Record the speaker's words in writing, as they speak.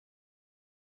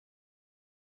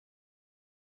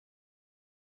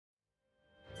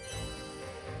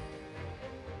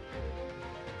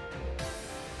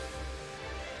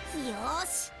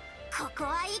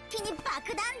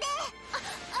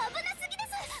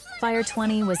Fire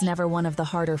 20 was never one of the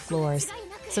harder floors,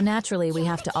 so naturally we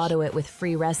have to auto it with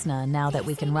free Resna now that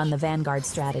we can run the vanguard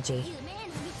strategy.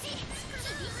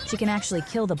 She can actually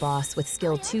kill the boss with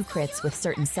skill 2 crits with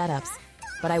certain setups,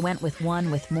 but I went with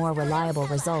one with more reliable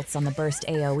results on the burst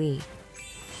AoE.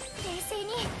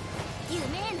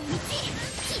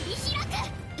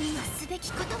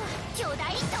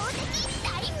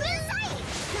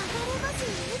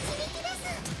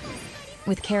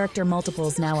 With character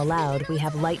multiples now allowed, we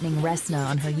have Lightning Resna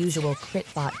on her usual crit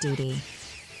bot duty.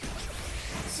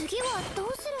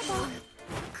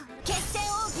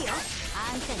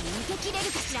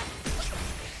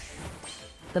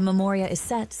 The Memoria is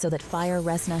set so that Fire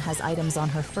Resna has items on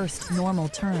her first normal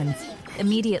turn,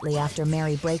 immediately after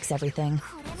Mary breaks everything.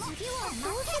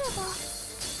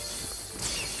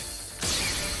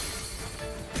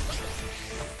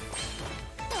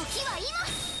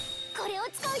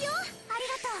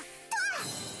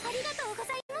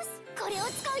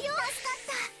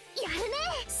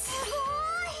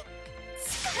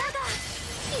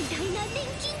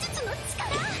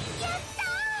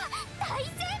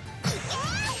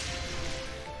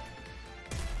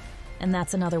 And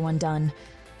that's another one done.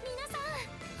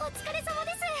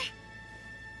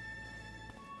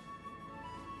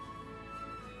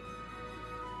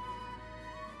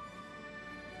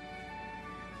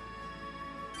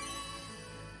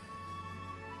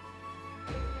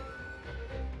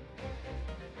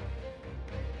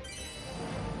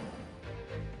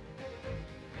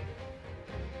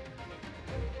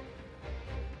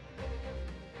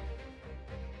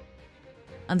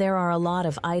 There are a lot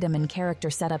of item and character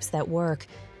setups that work.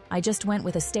 I just went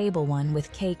with a stable one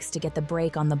with cakes to get the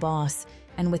break on the boss,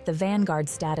 and with the Vanguard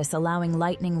status allowing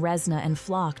Lightning Resna and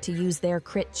Flock to use their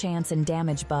crit chance and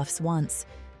damage buffs once.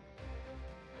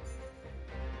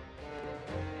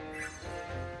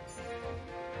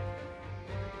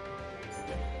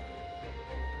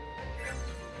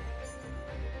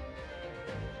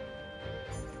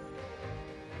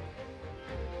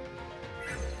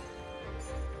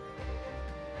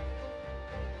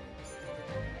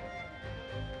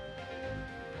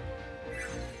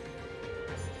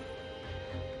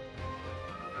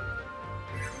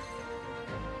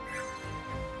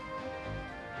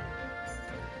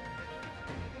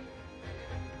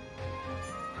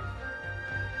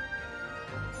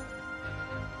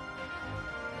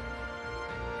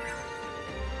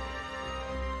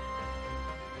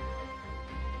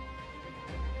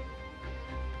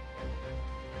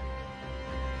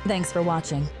 Thanks for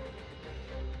watching.